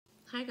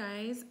Hi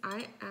guys,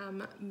 I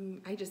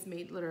just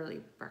made literally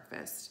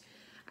breakfast.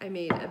 I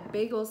made a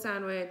bagel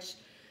sandwich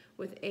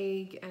with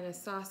egg and a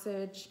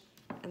sausage,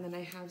 and then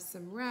I have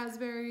some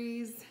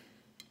raspberries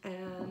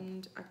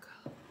and a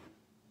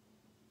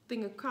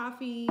thing of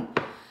coffee.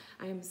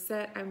 I'm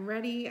set, I'm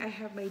ready. I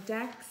have my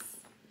decks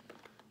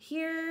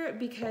here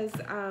because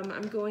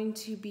I'm going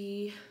to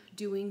be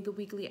doing the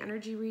weekly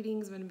energy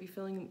readings. I'm going to be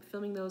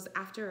filming those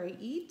after I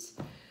eat.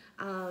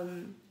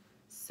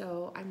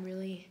 So I'm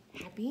really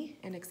happy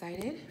and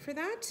excited for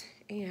that.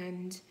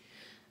 And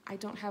I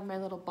don't have my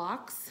little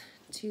box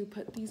to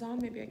put these on.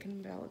 Maybe I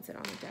can balance it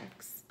on the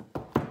decks.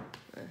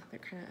 They're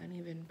kind of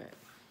uneven, but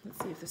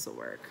let's see if this will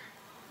work.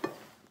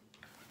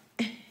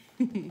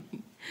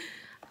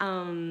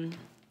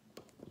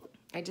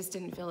 I just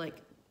didn't feel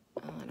like,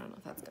 I don't know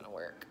if that's gonna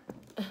work.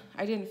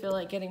 I didn't feel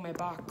like getting my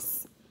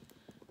box.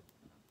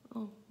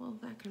 Oh, well,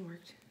 that can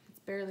work.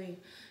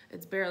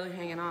 It's barely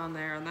hanging on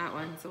there on that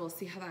one, so we'll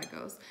see how that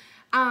goes.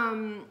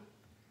 I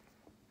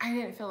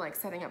didn't feel like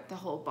setting up the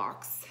whole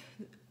box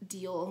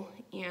deal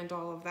and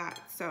all of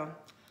that, so,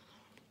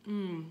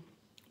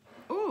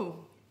 ooh,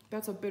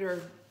 that's a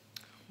bitter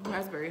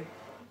raspberry.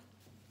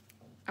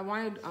 I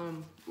wanted,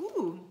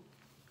 ooh,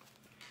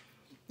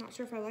 not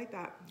sure if I like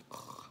that.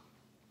 Ugh.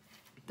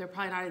 They're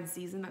probably not in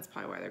season, that's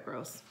probably why they're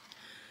gross.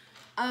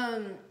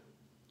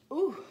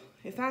 Ooh,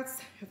 if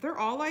they're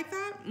all like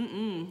that,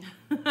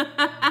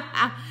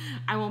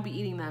 I won't be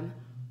eating them.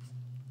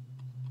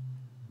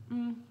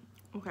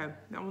 Okay,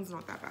 that one's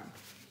not that bad.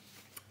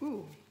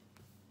 Ooh.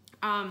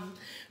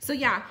 So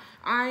yeah,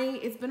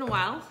 it's been a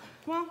while.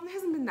 Well, it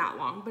hasn't been that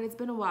long, but it's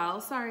been a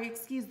while. Sorry,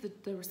 excuse the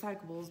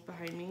recyclables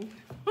behind me.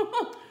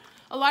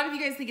 A lot of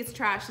you guys think it's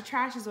trash. The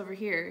trash is over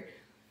here.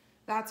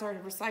 That's our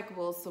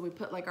recyclables. So we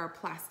put like our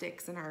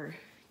plastics and our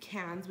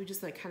cans. We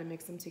just like kind of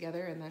mix them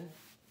together, and then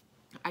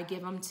I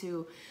give them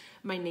to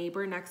my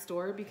neighbor next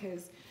door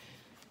because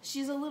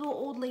she's a little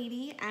old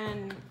lady,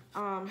 and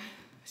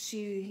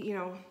she, you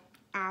know,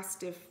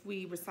 asked if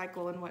we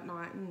recycle and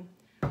whatnot, and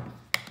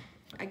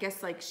I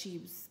guess like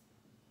she's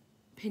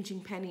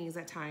pinching pennies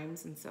at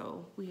times, and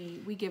so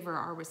we give her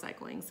our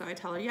recycling. So I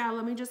tell her, yeah,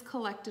 let me just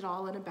collect it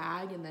all in a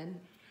bag, and then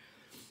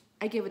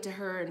I give it to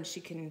her and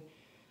she can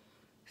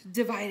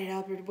divide it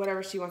up or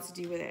whatever she wants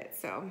to do with it.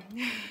 So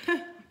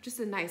just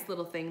a nice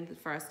little thing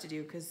for us to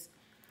do, because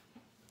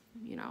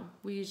you know,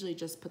 we usually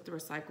just put the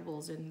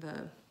recyclables in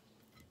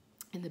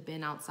the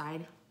bin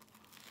outside.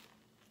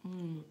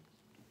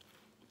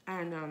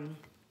 And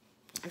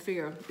I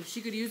figure if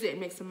she could use it and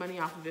make some money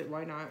off of it,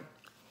 why not?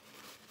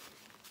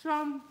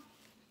 So,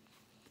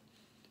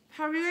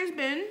 how have you guys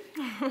been?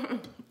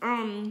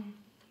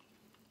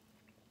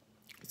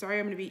 Sorry,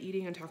 I'm gonna be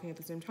eating and talking at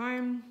the same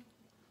time.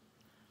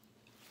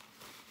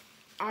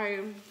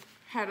 I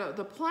had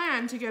the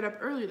plan to get up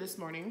early this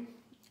morning,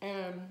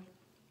 and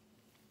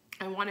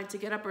I wanted to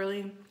get up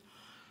early,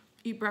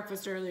 eat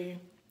breakfast early,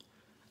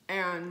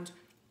 and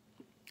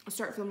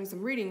start filming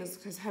some readings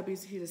because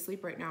he's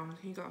asleep right now.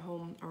 He got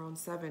home around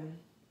 7,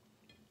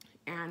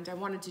 and I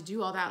wanted to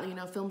do all that, you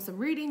know, film some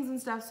readings and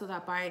stuff so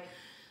that by,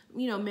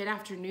 you know,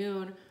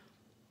 mid-afternoon,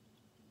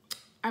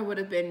 I would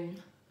have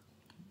been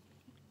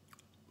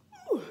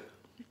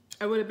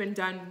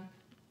done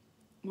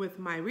with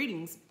my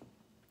readings.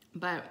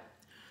 But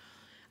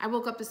I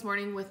woke up this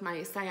morning with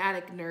my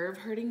sciatic nerve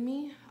hurting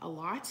me a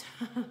lot.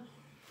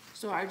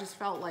 So I just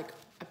felt like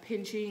a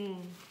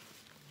pinching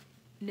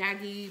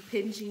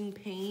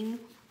pain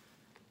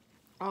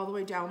all the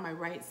way down my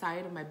right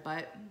side of my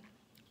butt,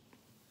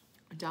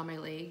 down my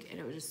leg, and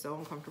it was just so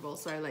uncomfortable.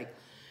 So I like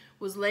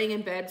was laying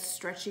in bed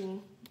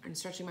stretching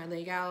my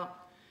leg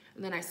out,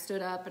 and then I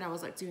stood up and I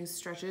was like doing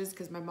stretches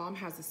because my mom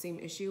has the same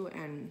issue,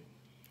 and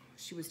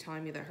she was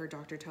telling me that her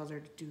doctor tells her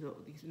to do,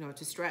 you know,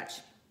 to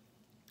stretch.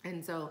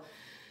 And so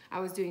I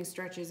was doing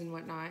stretches and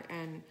whatnot,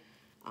 and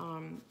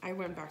I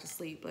went back to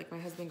sleep. Like, my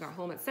husband got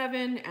home at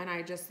 7, and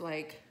I just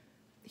like,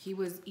 he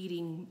was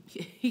eating,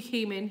 he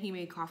came in, he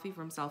made coffee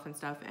for himself and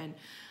stuff, and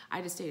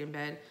I just stayed in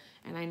bed,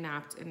 and I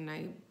napped, and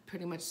I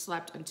pretty much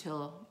slept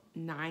until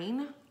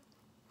 9.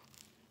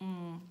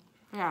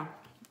 Yeah,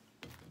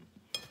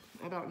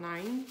 about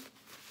 9.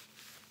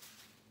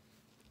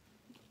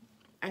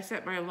 I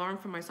set my alarm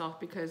for myself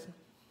because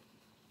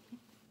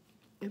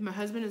if my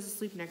husband is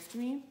asleep next to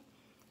me,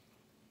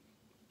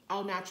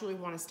 I'll naturally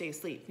want to stay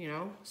asleep, you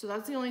know? So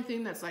that's the only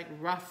thing that's like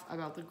rough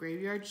about the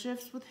graveyard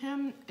shifts with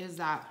him, is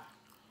that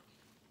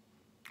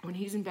when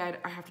he's in bed,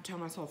 I have to tell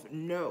myself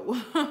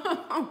no.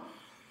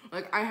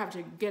 Like, I have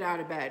to get out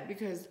of bed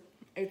because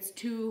it's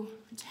too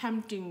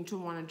tempting to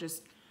want to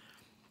just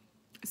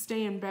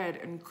stay in bed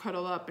and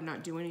cuddle up and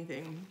not do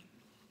anything.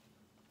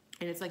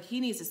 And it's like,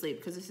 he needs to sleep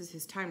because this is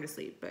his time to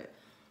sleep, but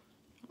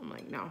I'm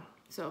like, no.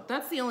 So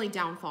that's the only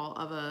downfall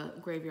of a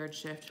graveyard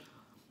shift.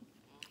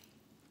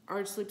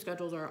 Our sleep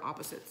schedules are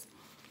opposites.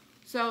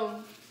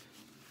 So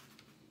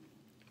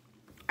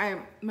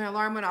my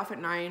alarm went off at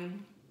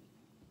 9.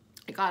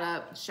 I got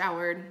up,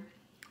 showered.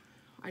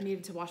 I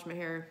needed to wash my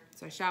hair,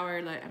 so I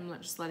showered. I'm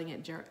just letting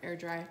it air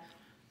dry.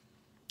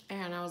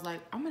 And I was like,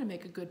 I'm gonna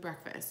make a good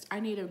breakfast. I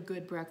need a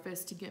good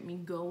breakfast to get me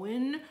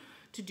going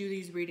to do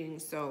these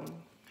readings. So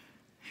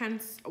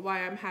hence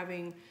why I'm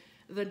having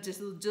the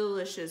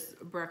delicious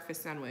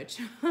breakfast sandwich.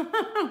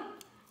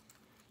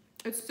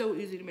 It's so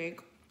easy to make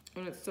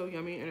and it's so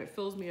yummy and it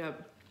fills me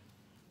up.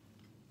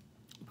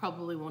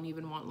 Probably won't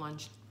even want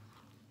lunch.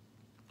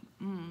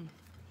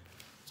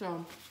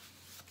 So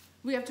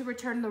we have to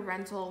return the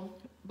rental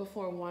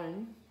before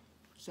 1.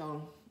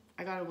 So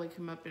I gotta wake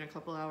him up in a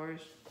couple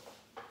hours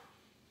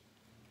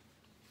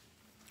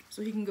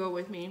so he can go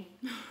with me.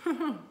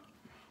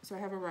 So I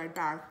have a ride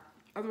back.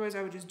 Otherwise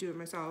I would just do it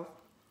myself.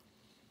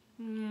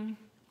 And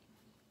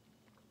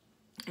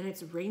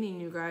it's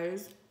raining, you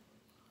guys.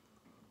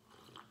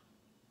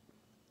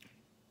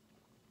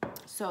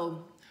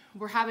 So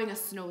we're having a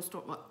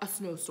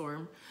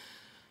snowstorm.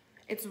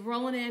 It's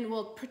rolling in.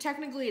 Well,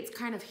 technically it's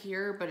kind of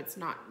here, but it's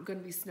not going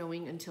to be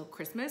snowing until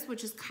Christmas,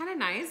 which is kind of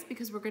nice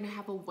because we're going to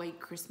have a white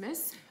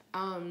Christmas.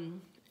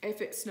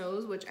 If it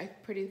snows, which I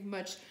pretty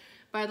much,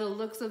 by the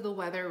looks of the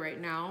weather right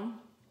now,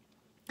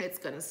 it's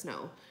going to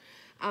snow.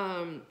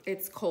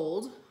 It's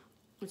cold.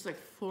 It's like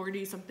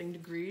 40 something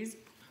degrees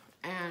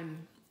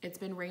and it's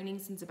been raining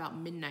since about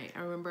midnight. I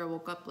remember I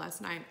woke up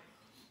last night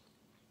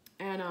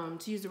and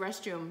to use the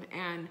restroom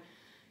and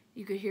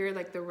you could hear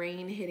like the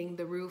rain hitting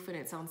the roof and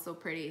it sounds so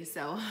pretty.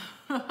 So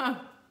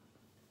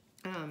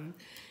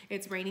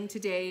it's raining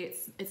today.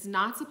 It's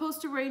not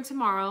supposed to rain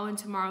tomorrow and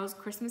tomorrow's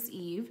Christmas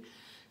Eve.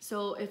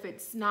 So if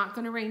it's not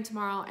gonna rain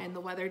tomorrow and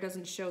the weather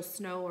doesn't show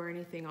snow or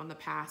anything on the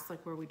pass,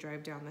 like where we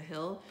drive down the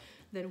hill,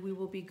 then we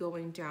will be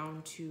going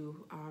down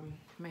to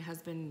my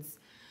husband's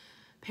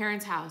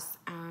parents' house.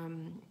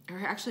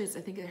 Or actually,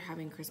 I think they're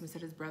having Christmas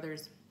at his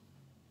brother's.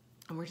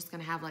 And we're just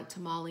gonna have like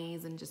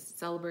tamales and just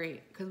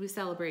celebrate, because we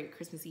celebrate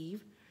Christmas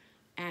Eve.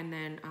 And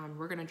then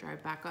we're gonna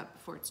drive back up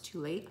before it's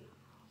too late.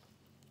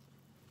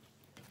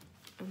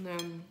 And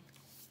then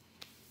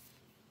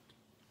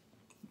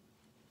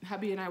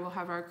hubby and I will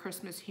have our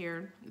Christmas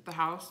here at the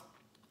house.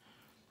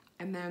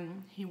 And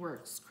then he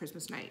works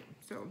Christmas night.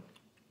 So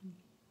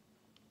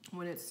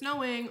when it's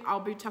snowing,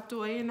 I'll be tucked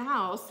away in the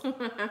house.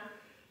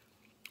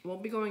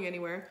 Won't be going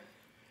anywhere.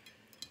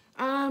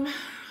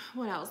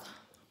 What else?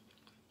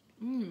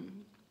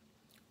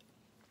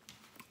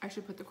 I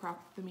should put the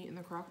meat in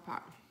the crock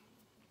pot.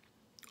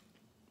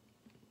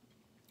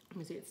 Let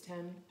me see, it's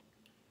 10,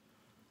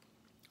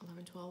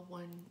 11, 12,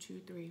 1,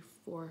 2, 3,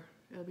 4.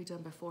 It'll be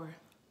done by 4.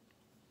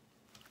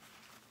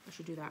 I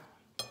should do that.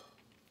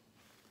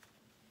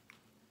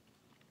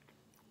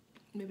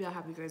 Maybe I'll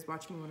have you guys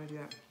watch me when I do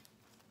that.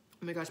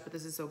 Oh my gosh, but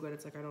this is so good.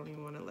 It's like I don't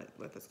even want to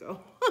let this go.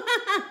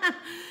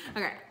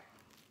 Okay.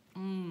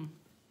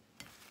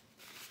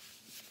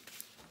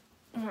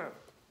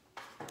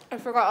 I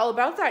forgot all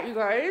about that, you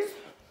guys.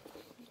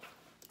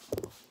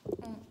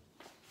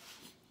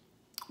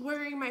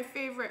 Wearing my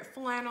favorite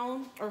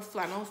flannel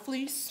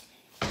fleece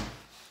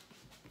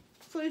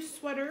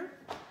sweater.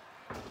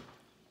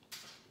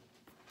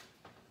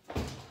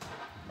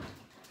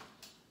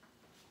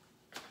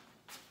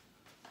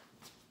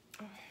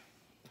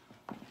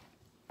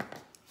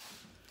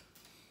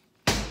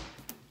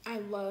 I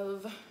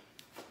love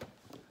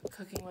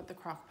cooking with the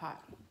crock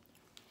pot.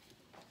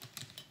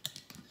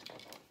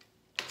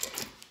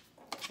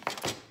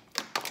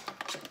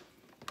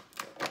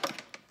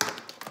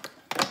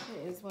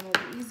 It is one of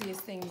the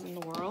easiest things in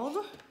the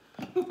world.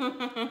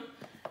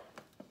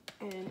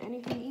 And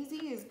anything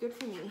easy is good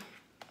for me.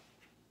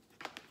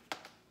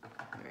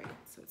 All right,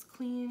 so it's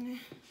clean.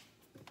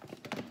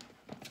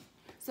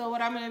 So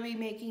what I'm gonna be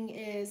making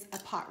is a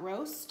pot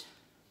roast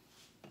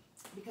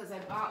because I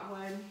bought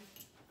one.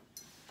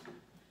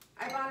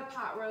 I bought a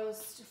pot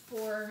roast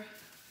for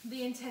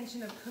the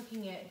intention of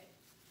cooking it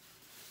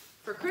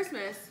for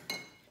Christmas,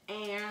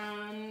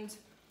 and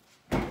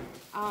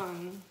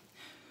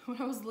when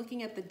I was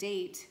looking at the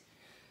date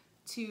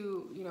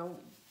to,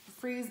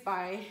 freeze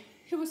by,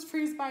 it was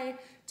freeze by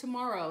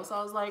tomorrow. So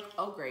I was like,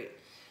 oh great,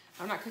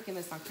 I'm not cooking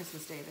this on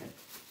Christmas Day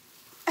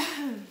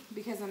then.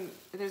 Because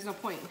there's no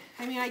point.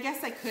 I mean, I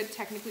guess I could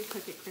technically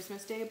cook it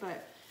Christmas Day,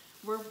 but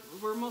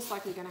we're most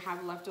likely gonna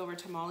have leftover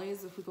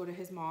tamales if we go to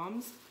his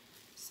mom's.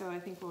 So I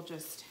think we'll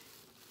just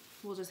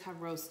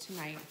have roast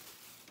tonight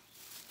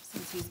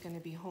since he's gonna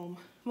be home.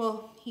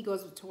 Well, he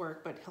goes to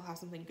work, but he'll have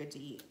something good to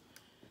eat.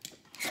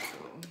 So,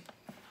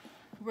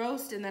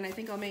 roast, and then I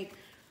think I'll make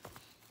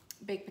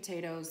baked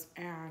potatoes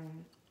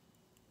and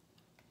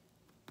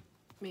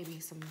maybe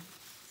some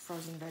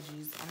frozen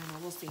veggies. I don't know,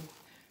 we'll see.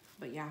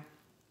 But yeah.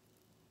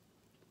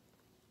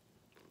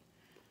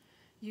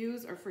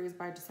 Use or freeze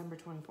by December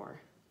 24.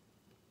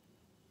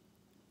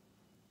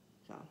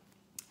 So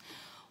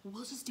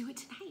we'll just do it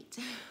tonight.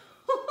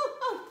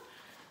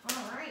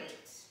 All right.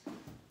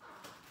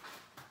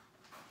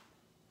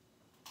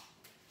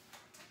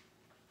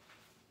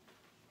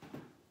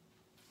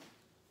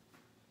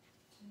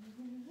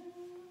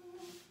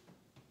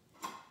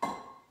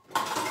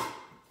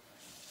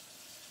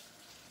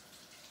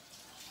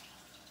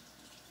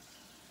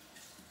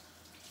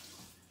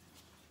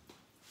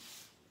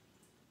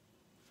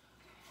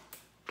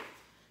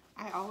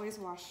 always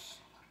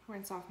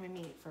rinse off my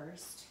meat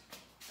first.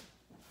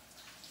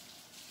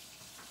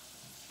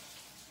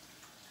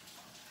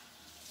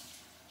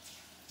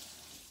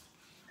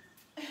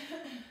 Okay.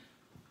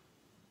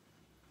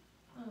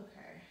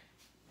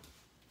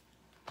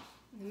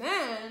 And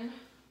then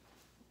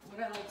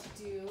what I like to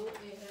do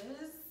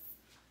is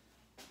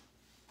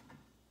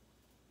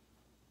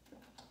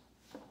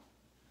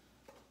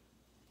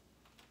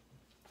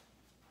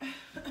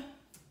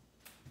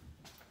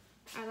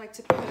I like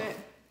to put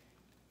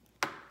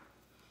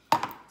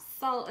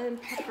salt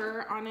and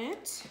pepper on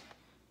it.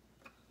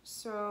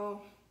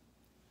 So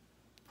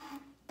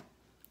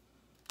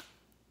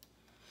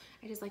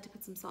I just like to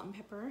put some salt and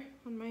pepper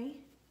on my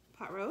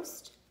pot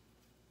roast.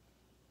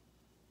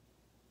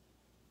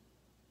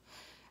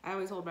 I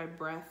always hold my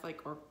breath,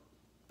 like, or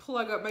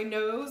plug up my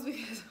nose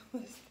because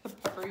the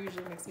pepper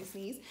usually makes me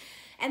sneeze.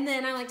 And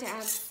then I like to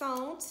add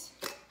salt.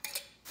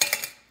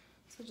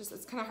 So just,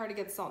 it's kind of hard to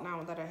get salt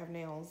now that I have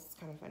nails. It's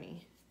kind of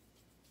funny.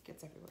 It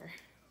gets everywhere.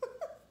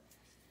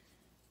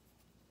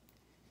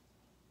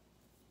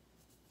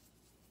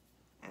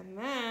 And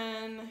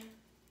then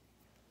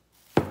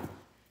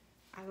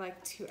I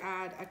like to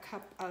add a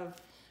cup of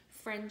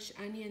French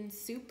onion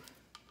soup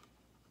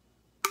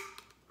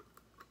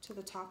to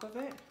the top of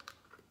it.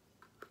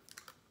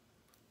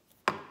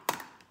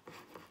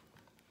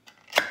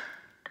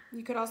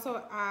 You could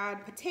also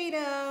add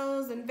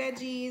potatoes and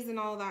veggies and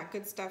all that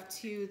good stuff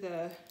to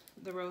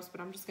the roast,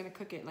 but I'm just gonna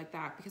cook it like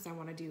that because I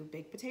wanna do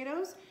baked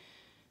potatoes.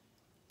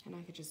 And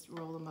I could just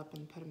roll them up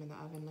and put them in the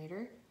oven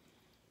later.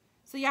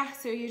 So yeah,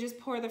 so you just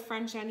pour the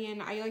French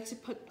onion. I like to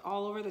put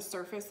all over the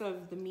surface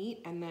of the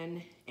meat, and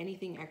then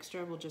anything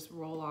extra will just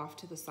roll off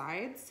to the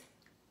sides.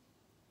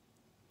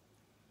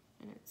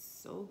 And it's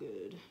so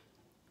good.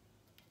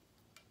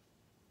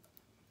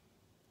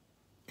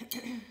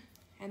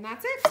 And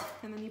that's it.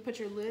 And then you put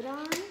your lid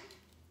on.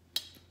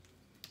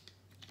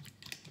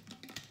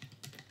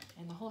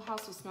 And the whole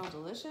house will smell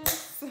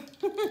delicious.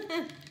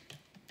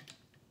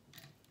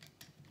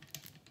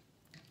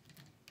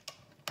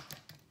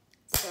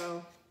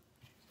 So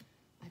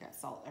I got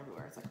salt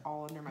everywhere. It's like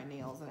all under my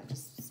nails and it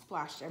just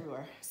splashed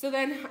everywhere. So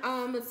then,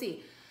 let's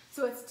see.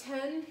 So it's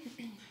 10,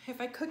 if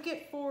I cook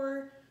it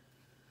for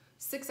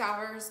 6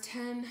 hours,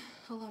 10,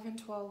 11,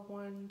 12,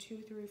 1, 2,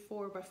 3,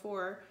 4 by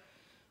 4,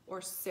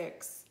 or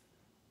 6.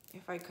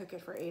 If I cook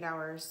it for 8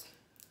 hours.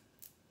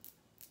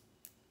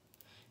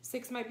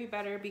 6 might be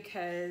better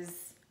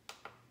because,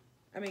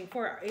 8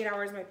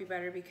 hours might be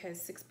better because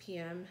 6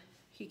 p.m.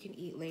 he can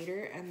eat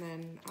later, and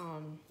then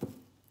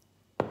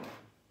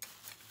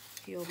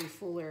he'll be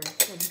fuller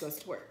when he goes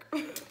to work.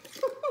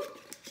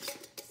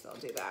 So I'll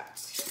do that.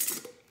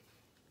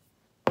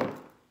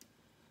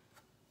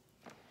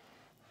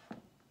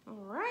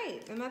 All right,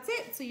 and that's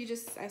it. So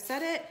I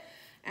set it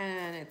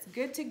and it's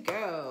good to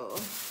go.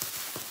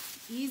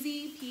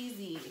 Easy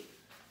peasy.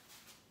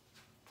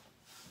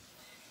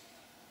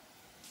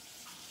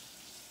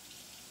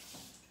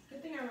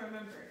 Good thing I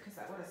remembered because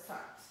that would have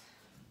sucked.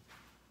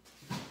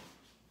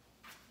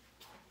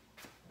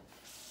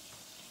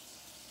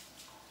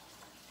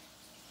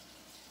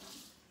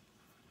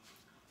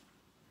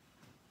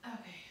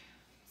 Okay,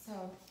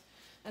 so,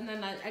 and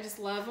then I just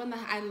love when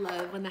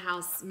the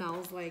house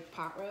smells like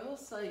pot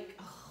roast. Like,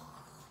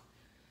 oh,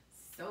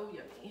 so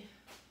yummy.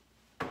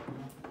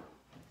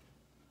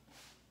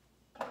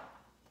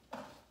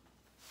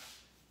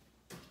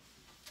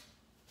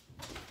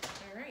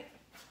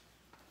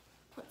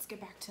 Get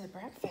back to the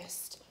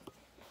breakfast.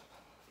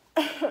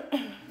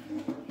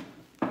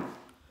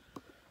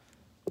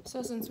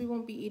 So since we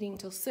won't be eating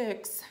till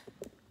 6,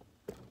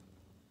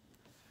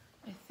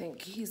 I think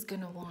he's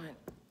gonna want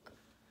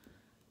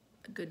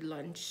a good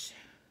lunch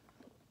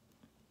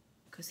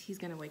because he's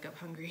gonna wake up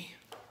hungry.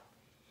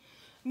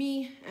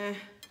 Me,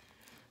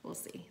 we'll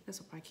see. This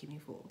will probably keep me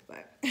full,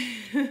 but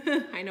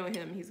I know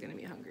him, he's gonna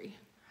be hungry.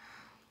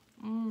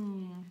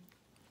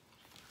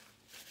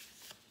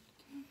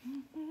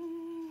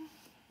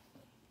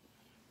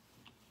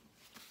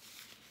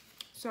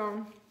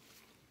 So,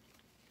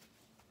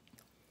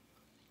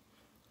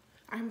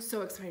 I'm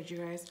so excited, you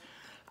guys.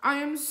 I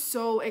am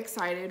so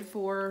excited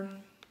for,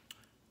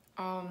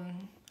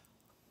 ooh.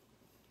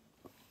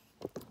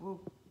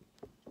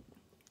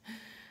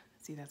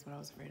 See, that's what I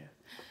was afraid of.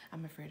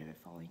 I'm afraid of it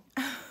falling.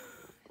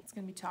 It's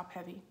gonna be top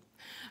heavy.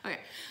 Okay,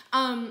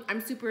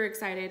 I'm super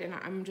excited, and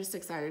I'm just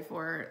excited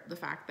for the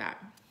fact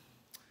that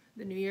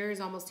the new year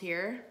is almost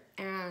here,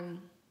 and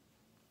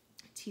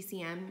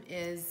TCM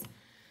is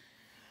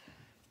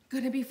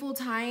gonna be full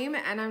time,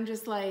 and I'm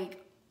just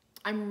like,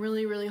 I'm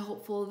really, really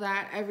hopeful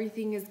that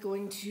everything is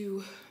going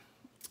to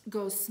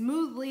go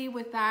smoothly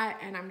with that,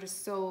 and I'm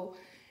just so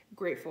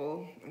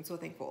grateful and so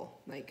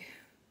thankful. Like,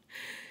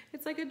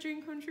 it's like a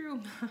dream come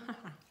true.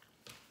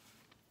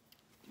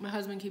 My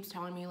husband keeps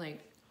telling me,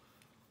 like,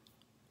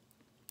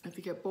 if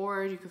you get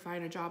bored, you could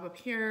find a job up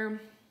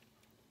here,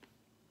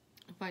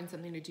 find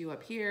something to do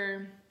up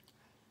here.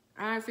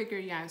 And I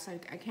figured, yes, I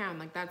can.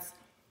 Like, that's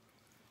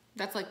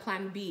like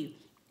plan B.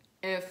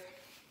 If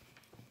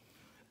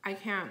I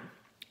can't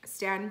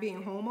stand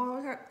being home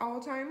all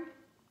the time,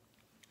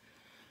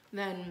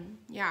 then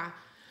yeah,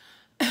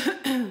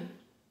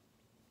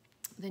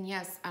 then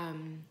yes,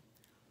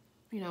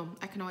 you know,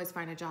 I can always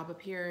find a job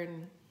up here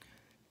and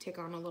take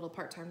on a little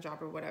part-time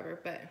job or whatever,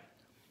 but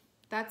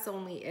that's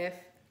only if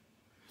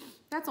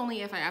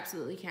I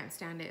absolutely can't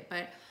stand it.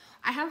 But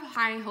I have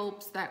high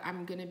hopes that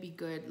I'm gonna be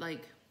good,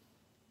 like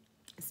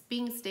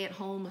being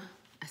stay-at-home,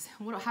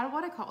 what do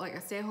I call it, like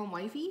a stay-at-home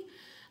wifey,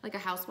 like a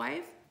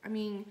housewife. I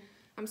mean,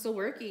 I'm still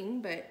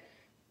working, but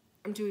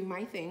I'm doing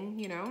my thing,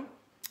 you know.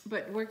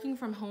 But working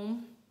from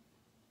home,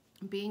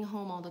 being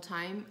home all the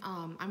time,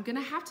 I'm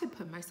gonna have to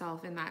put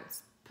myself in that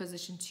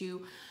position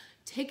to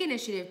take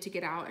initiative to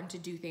get out and to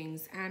do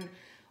things. And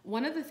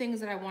one of the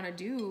things that I want to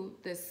do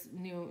this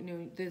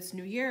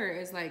new year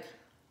is like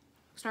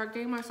start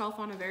getting myself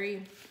on a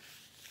very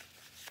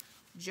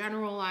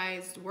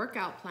generalized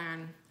workout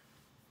plan,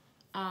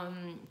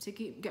 to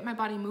get my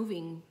body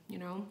moving, you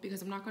know,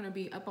 because I'm not going to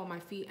be up on my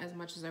feet as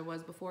much as I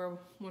was before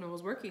when I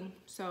was working.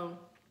 So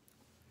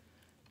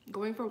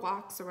going for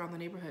walks around the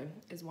neighborhood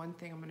is one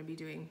thing I'm going to be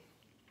doing.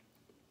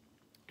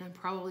 I'm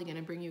probably going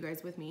to bring you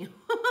guys with me.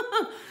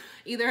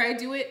 Either I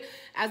do it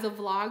as a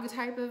vlog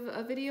type of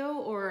a video,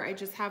 or I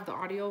just have the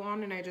audio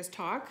on and I just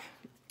talk.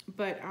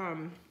 But,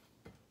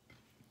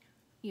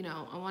 you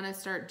know, I want to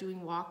start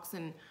doing walks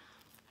and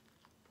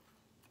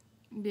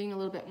being a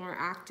little bit more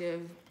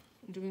active,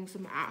 doing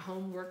some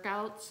at-home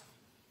workouts.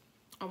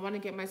 I want to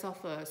get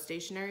myself a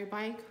stationary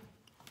bike.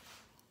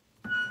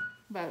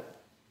 But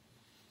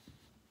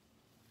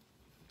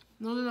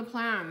those are the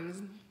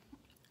plans.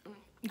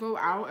 Go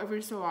out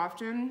every so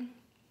often,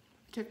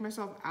 take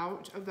myself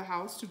out of the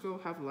house to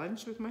go have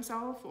lunch with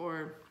myself,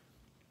 or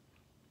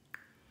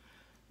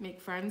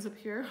make friends up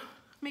here.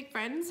 Make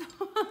friends.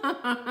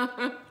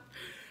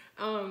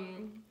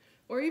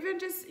 Or even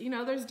just, you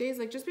know, there's days,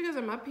 like, just because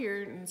I'm up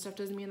here and stuff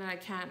doesn't mean that I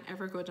can't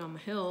ever go down the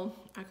hill.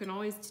 I can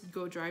always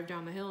go drive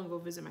down the hill and go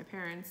visit my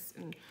parents,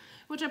 and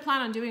which I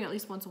plan on doing at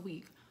least once a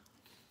week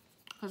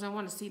because I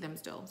want to see them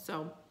still.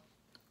 So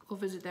go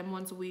visit them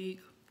once a week,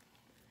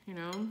 you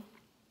know.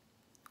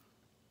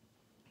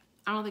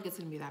 I don't think it's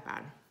gonna be that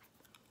bad.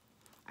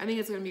 I think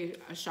it's gonna be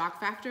a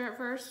shock factor at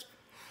first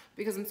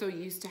because I'm so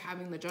used to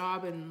having the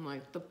job and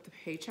like the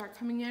paycheck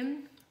coming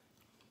in,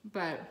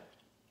 but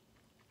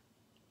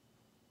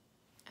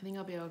I think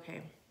I'll be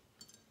okay.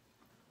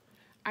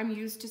 I'm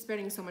used to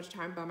spending so much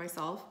time by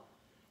myself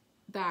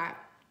that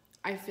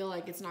I feel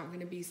like it's not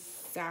gonna be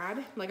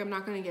sad. Like I'm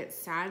not gonna get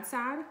sad.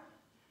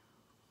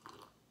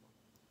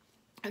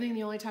 I think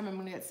the only time I'm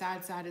gonna get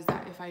sad is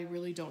that if I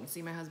really don't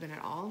see my husband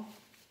at all.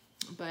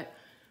 But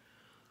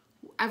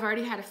I've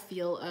already had a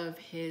feel of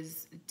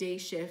his day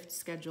shift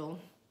schedule,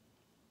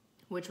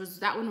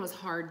 that one was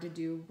hard to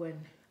do when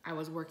I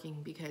was working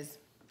because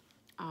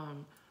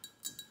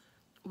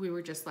we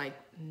were just like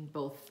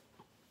both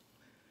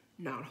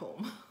not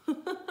home.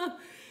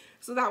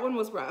 So that one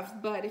was rough.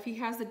 But if he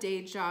has a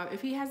day job,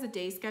 if he has a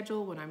day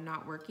schedule when I'm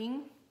not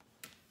working,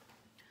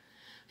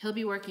 he'll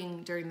be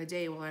working during the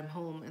day while I'm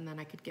home, and then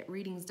I could get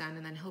readings done,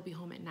 and then he'll be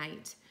home at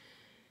night.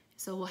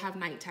 So we'll have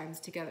night times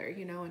together,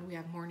 you know, and we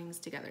have mornings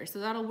together. So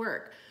that'll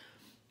work.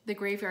 The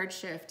graveyard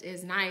shift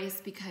is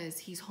nice because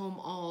he's home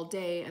all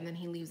day and then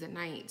he leaves at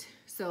night.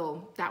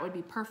 So that would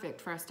be perfect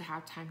for us to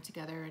have time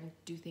together and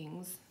do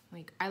things.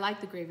 Like, I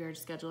like the graveyard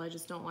schedule. I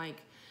just don't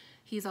like,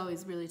 he's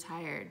always really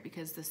tired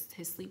because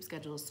his sleep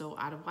schedule is so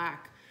out of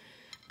whack.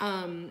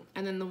 And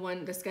then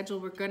the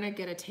schedule we're gonna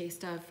get a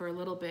taste of for a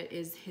little bit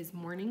is his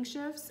morning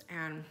shifts.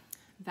 And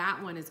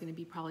that one is gonna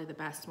be probably the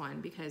best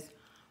one because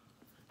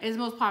it's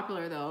most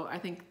popular though. I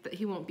think that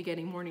he won't be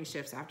getting morning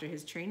shifts after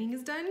his training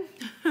is done.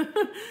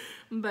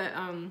 But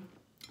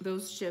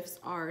those shifts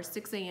are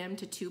 6 a.m.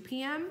 to 2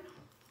 p.m.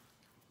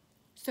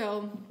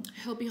 So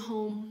he'll be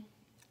home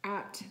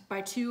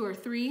by 2 or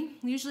 3.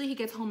 Usually he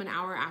gets home an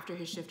hour after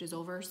his shift is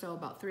over. So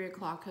about 3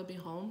 o'clock he'll be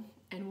home,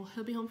 and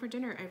he'll be home for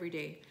dinner every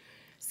day.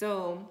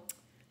 So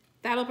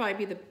that'll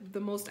probably be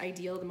the most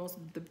ideal,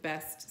 the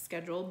best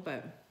schedule.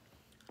 But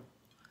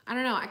I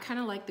don't know, I kind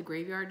of like the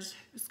graveyard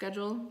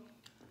schedule.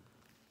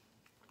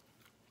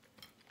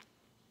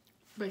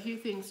 But he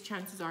thinks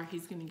chances are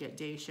he's gonna get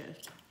day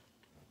shift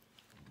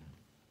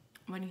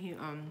when he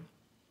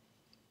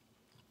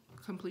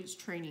completes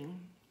training.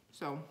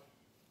 So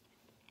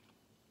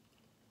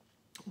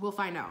we'll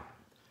find out.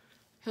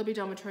 He'll be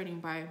done with training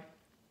by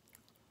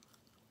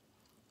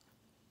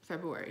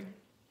February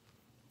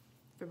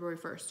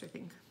 1st, I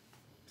think.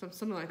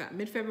 Something like that,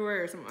 mid-February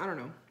or something, I don't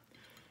know.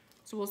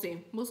 So we'll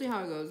see. We'll see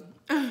how it goes.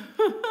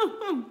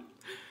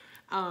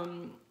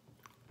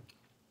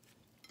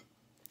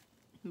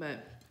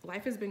 But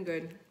life has been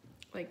good.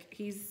 Like,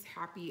 he's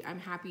happy, I'm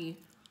happy.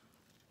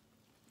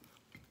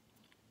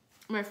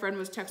 My friend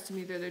was texting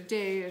me the other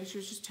day and she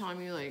was just telling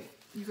me, like,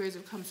 you guys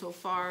have come so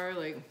far.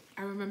 Like,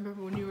 I remember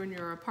when you were in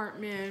your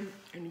apartment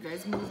and you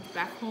guys moved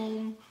back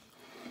home.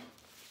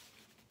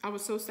 I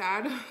was so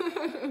sad.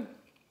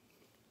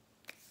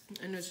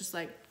 And it's just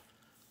like,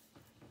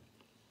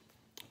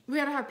 we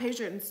had to have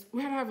patience.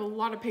 We had to have a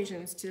lot of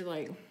patience to,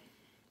 like,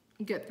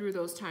 get through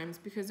those times,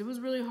 because it was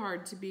really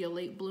hard to be a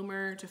late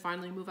bloomer, to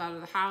finally move out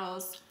of the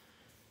house,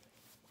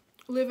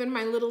 live in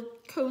my little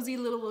cozy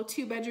little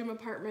 2-bedroom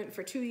apartment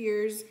for 2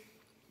 years.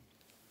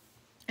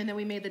 And then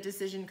we made the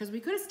decision, because we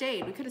could have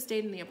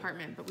stayed in the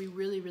apartment, but we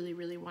really, really,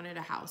 really wanted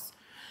a house.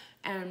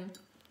 And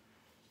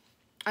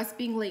us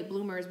being late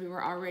bloomers, we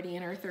were already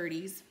in our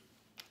 30s.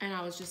 And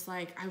I was just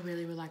like, I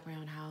really would like my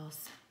own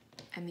house.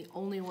 And the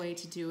only way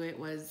to do it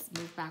was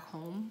move back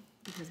home,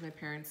 because my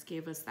parents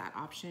gave us that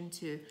option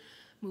to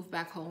move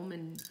back home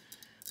and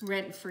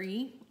rent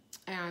free.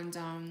 And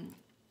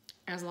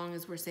as long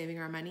as we're saving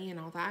our money and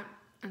all that.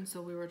 And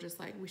so we were just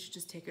like, we should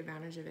just take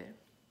advantage of it.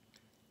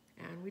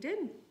 And we did.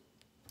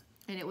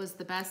 And it was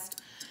the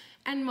best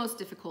and most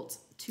difficult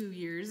 2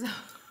 years.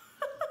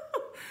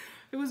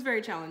 It was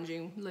very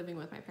challenging living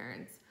with my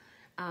parents.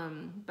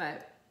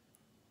 But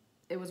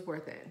it was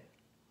worth it.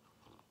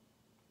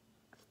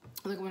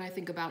 Like when I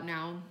think about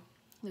now,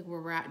 like where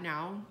we're at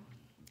now,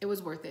 it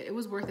was worth it. It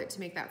was worth it to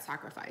make that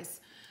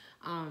sacrifice.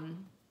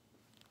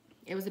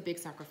 It was a big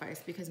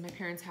sacrifice, because my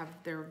parents have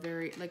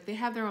they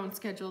have their own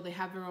schedule, they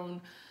have their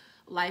own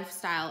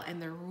lifestyle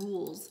and their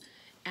rules.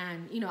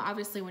 And, you know,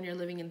 obviously when you're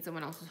living in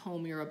someone else's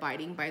home, you're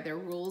abiding by their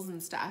rules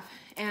and stuff.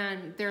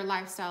 And their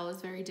lifestyle is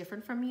very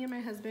different from me and my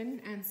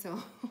husband. And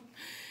so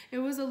it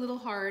was a little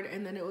hard.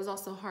 And then it was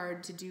also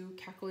hard to do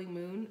Cackling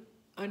Moon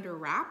under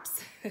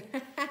wraps.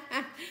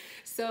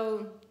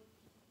 So,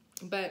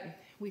 but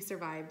we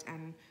survived.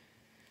 And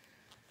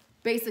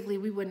basically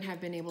we wouldn't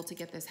have been able to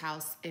get this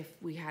house if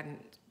we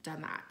hadn't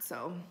done that.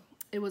 So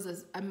it was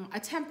a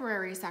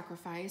temporary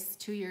sacrifice.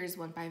 2 years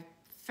went by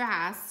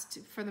fast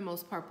for the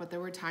most part, but there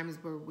were times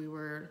where we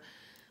were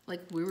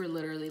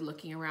literally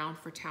looking around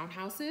for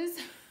townhouses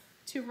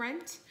to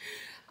rent,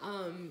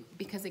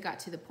 because it got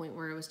to the point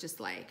where it was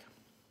just like,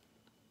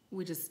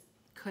 we just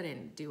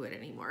couldn't do it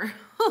anymore.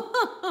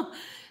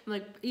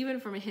 Like even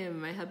from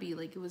him, my hubby,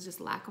 like it was just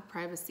lack of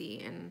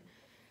privacy. And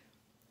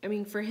I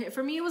mean, for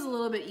me, it was a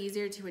little bit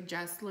easier to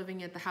adjust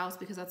living at the house,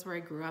 because that's where I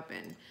grew up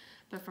in.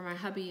 But for my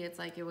hubby, it's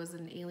like it was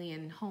an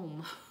alien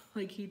home.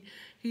 Like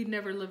he'd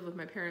never lived with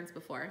my parents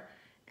before.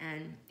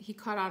 And he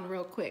caught on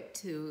real quick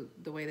to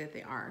the way that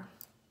they are.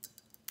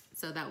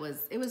 So it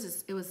was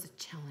a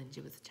challenge.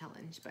 It was a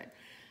challenge, but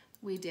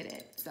we did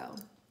it. So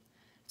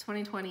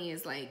 2020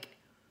 is like,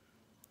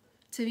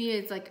 to me,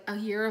 it's like a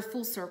year of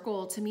full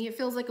circle. To me, it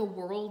feels like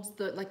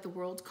like the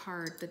world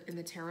card in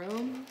the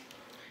tarot.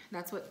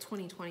 That's what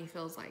 2020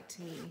 feels like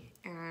to me.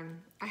 And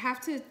I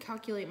have to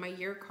calculate my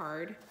year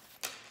card.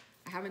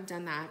 I haven't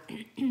done that.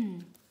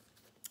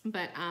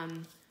 But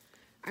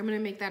I'm going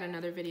to make that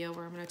another video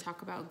where I'm going to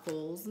talk about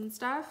goals and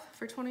stuff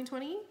for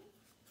 2020.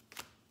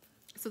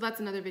 So that's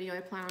another video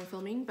I plan on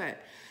filming,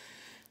 but,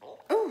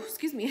 oh,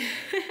 excuse me.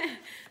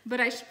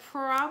 But I should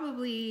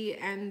probably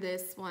end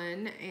this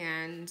one,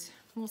 and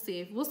we'll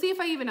see. We'll see if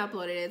I even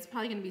upload it. It's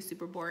probably going to be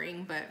super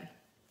boring, but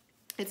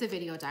it's a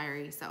video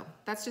diary. So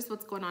that's just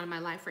what's going on in my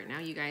life right now,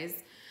 you guys.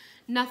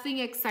 Nothing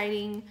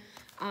exciting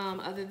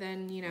other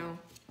than, you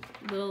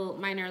know,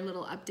 minor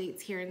little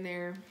updates here and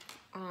there.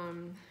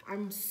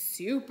 I'm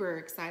super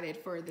excited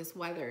for this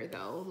weather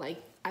though.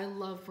 Like I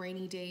love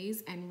rainy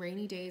days, and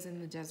rainy days in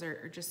the desert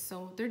are just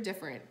they're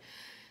different.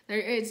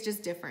 It's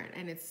just different,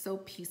 and it's so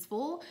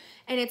peaceful,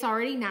 and it's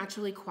already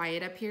naturally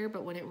quiet up here,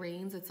 but when it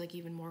rains, it's like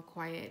even more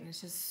quiet, and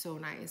it's just so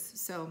nice.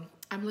 So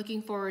I'm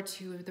looking forward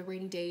to the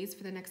rainy days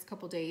for the next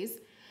couple days.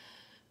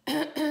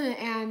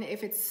 And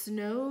if it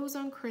snows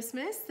on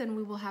Christmas, then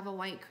we will have a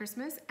white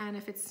Christmas. And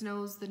if it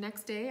snows the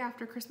next day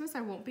after Christmas,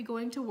 I won't be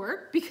going to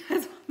work,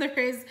 because there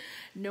is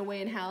no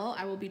way in hell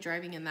I will be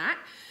driving in that.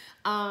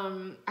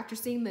 After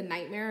seeing the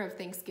nightmare of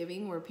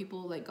Thanksgiving where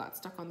people like got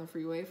stuck on the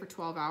freeway for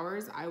 12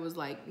 hours, I was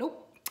like,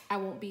 nope, I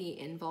won't be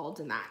involved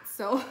in that.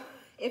 So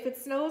if it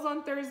snows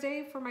on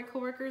Thursday for my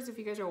coworkers, if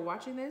you guys are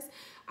watching this,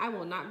 I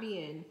will not be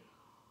in.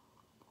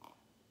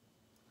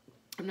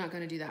 I'm not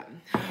gonna do that.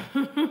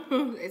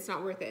 It's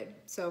not worth it.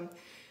 So,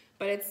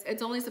 but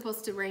it's only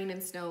supposed to rain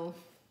and snow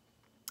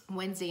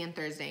Wednesday and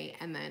Thursday,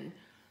 and then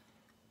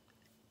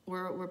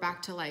we're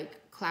back to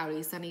like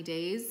cloudy, sunny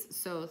days.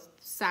 So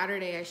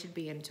Saturday I should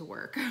be into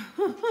work.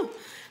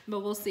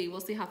 But we'll see.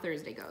 We'll see how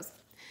Thursday goes.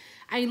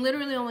 I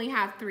literally only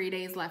have 3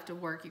 days left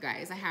of work, you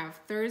guys. I have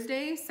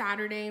Thursday,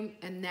 Saturday,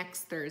 and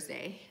next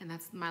Thursday, and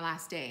that's my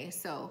last day.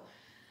 So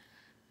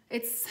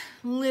it's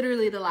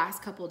literally the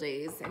last couple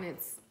days, and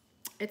it's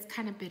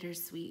kind of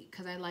bittersweet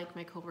because I like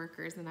my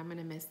coworkers and I'm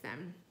gonna miss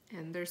them.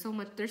 And they're so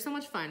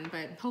much fun,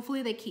 but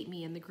hopefully they keep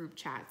me in the group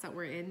chats that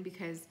we're in,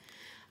 because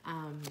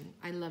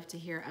I love to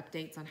hear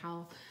updates on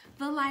how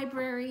the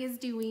library is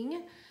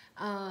doing.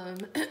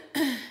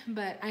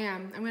 But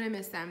I'm gonna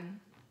miss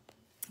them,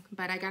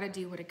 but I gotta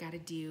do what I gotta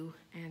do.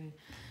 And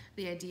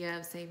the idea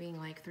of saving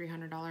like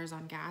 $300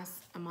 on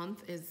gas a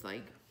month is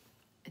like,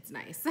 it's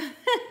nice.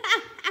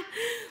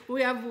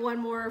 We have one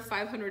more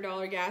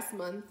 $500 gas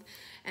month,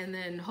 and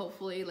then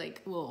hopefully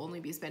like we'll only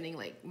be spending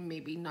like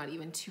maybe not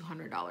even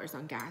 $200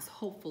 on gas,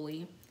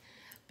 hopefully,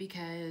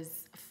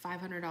 because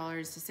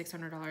 $500 to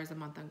 $600 a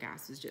month on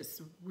gas is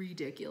just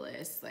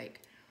ridiculous.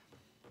 Like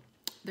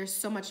there's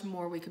so much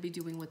more we could be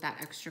doing with that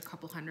extra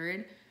couple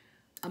hundred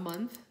a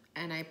month.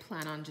 And I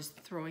plan on just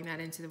throwing that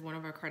into one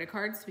of our credit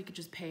cards so we could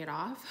just pay it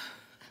off.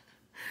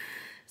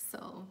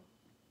 So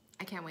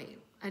I can't wait.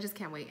 I just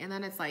can't wait. And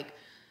then it's like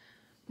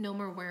no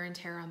more wear and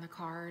tear on the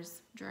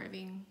cars,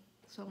 driving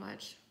so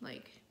much.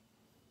 Like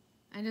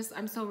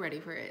I'm so ready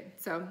for it.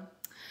 So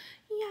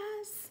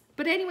yes.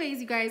 But anyways,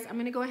 you guys, I'm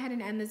gonna go ahead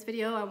and end this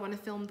video. I wanna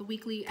film the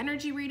weekly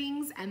energy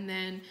readings, and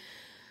then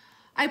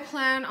I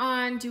plan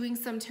on doing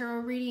some tarot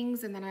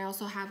readings, and then I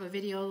also have a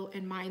video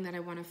in mind that I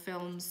wanna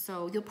film.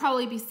 So you'll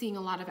probably be seeing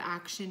a lot of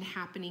action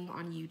happening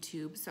on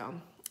YouTube. So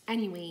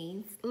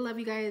anyways, love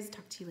you guys.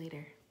 Talk to you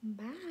later.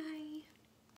 Bye.